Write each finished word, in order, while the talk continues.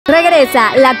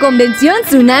Regresa la convención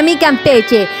Tsunami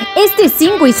Campeche este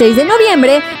 5 y 6 de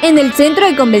noviembre en el Centro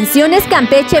de Convenciones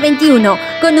Campeche XXI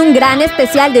con un gran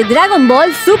especial de Dragon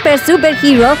Ball Super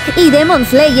Hero y Demon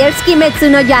Slayers Kimetsu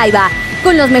no Yaiba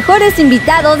con los mejores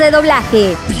invitados de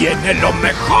doblaje. ¡Viene lo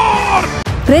mejor!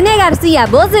 René García,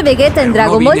 voz de Vegeta en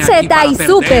Dragon Ball Z y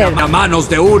Super. ¡A manos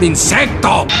de un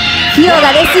insecto!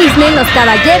 Hyoga de Cisne en los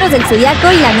Caballeros del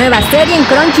Zodiaco y la nueva serie en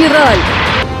Crunchyroll.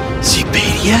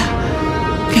 ¿Siberia?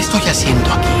 ¿Qué estoy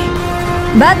haciendo aquí?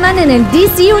 Batman en el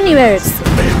DC Universe.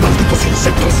 ¡Malditos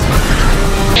insectos!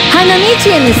 Hanamichi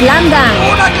en Slam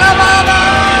Dunk. ¡Una clavada!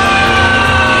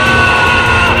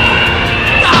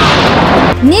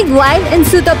 Nick Wilde en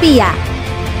Zootopia.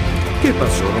 ¿Qué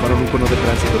pasó? ¿Robaron un cono de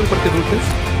tránsito de Parque Dulces?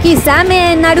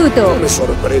 Kisame en Naruto. Me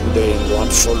sorprende en lo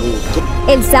absoluto.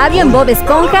 El Sabio en Bob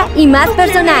Esponja y más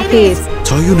personajes.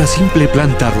 Soy una simple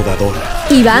planta rodadora.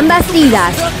 Iván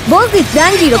Bastidas, voz de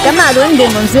Tanjiro Kamado en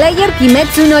Demon Slayer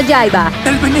Kimetsu no Yaiba.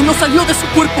 El veneno salió de su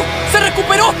cuerpo. ¡Se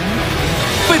recuperó!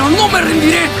 ¡Pero no me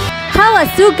rendiré! Hao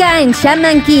Asuka en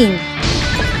Shaman King.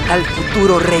 Al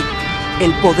futuro rey,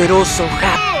 el poderoso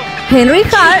Henry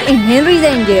Hart en Henry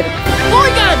Danger.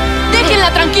 ¡Oigan!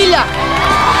 ¡Déjenla tranquila!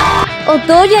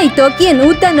 Otoya Itoki en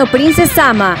Uta no Princess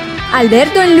Sama.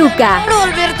 Alberto en Luca. ¿No,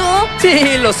 Alberto?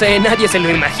 Sí, lo sé, nadie se lo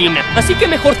imagina. Así que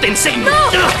mejor te enseño.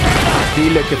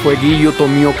 Dile que fue Giyu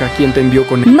Tomioka quien te envió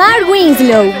con él. Mark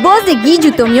Winslow, voz de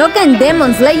Giyu Tomioka en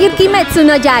Demon Slayer Kimetsu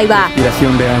no Yaiba.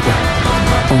 Inspiración de agua.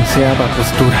 11ª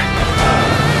postura.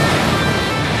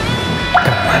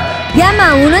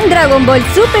 Llama 1 en Dragon Ball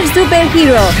Super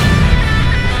Hero.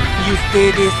 ¿Y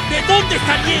ustedes de dónde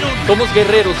salieron? Somos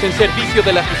guerreros en servicio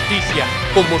de la justicia,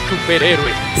 como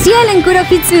superhéroes. Ciel en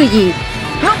Kurohitsuji.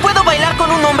 No puedo bailar con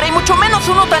un hombre y mucho menos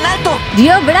uno tan alto.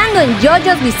 Dio Brando en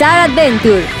JoJo's Bizarre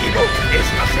Adventure.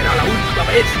 Esta será la última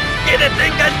vez que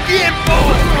detenga el tiempo.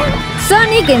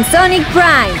 Sonic en Sonic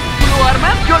Prime. ¿Lo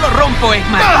armas? Yo lo rompo,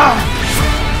 Eggman.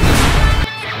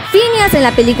 Phineas en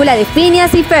la película de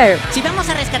Phineas y Ferb. Si vamos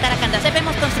a rescatar a Candace,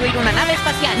 debemos construir una nave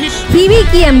espacial.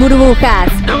 Hibiki en Burbujas.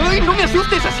 ¡Ay, no me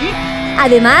asustes así!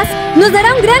 Además, nos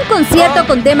dará un gran concierto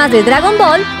con temas de Dragon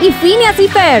Ball y Phineas y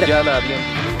Ferb. Ya la habían.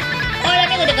 Hola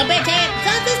amigos de Campeche,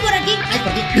 ¿sabes por aquí? Ay,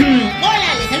 por aquí.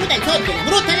 Hola, les saluda el sol de la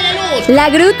Gruta de la Luz. La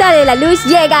Gruta de la Luz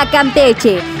llega a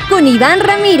Campeche con Ivan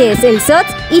Ramirez, el 𝗏𝗏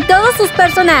y todos sus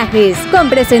personajes, con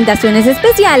presentaciones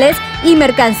especiales y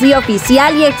mercancía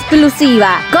oficial y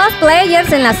exclusiva.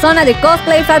 Cosplayers en la zona de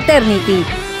Cosplay Fraternity.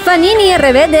 Fanini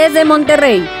RB desde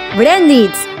Monterrey.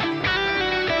 Brandits.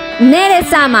 Nere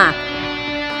Sama.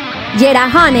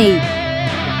 Yerahoney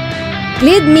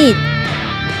Cosplay.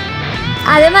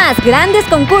 Además, grandes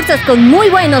concursos con muy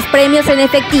buenos premios en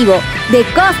efectivo de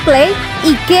cosplay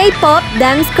y Kpop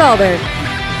dance cover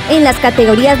en las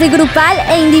categorías de grupal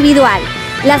e individual,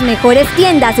 las mejores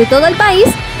tiendas de todo el país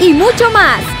y mucho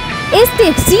más.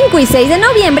 Este 5 y 6 de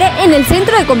noviembre en el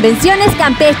Centro de Convenciones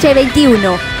Campeche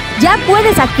XXI. Ya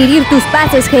puedes adquirir tus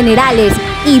pases generales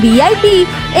y VIP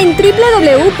en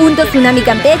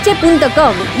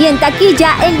www.tsunamicampeche.com y en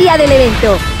taquilla el día del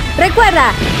evento.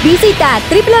 Recuerda, visita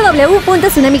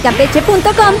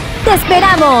www.tsunamicampeche.com. ¡Te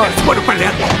esperamos! Bueno,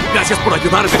 peleando. Gracias por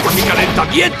ayudarme con mi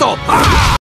calentamiento. ¡Ah!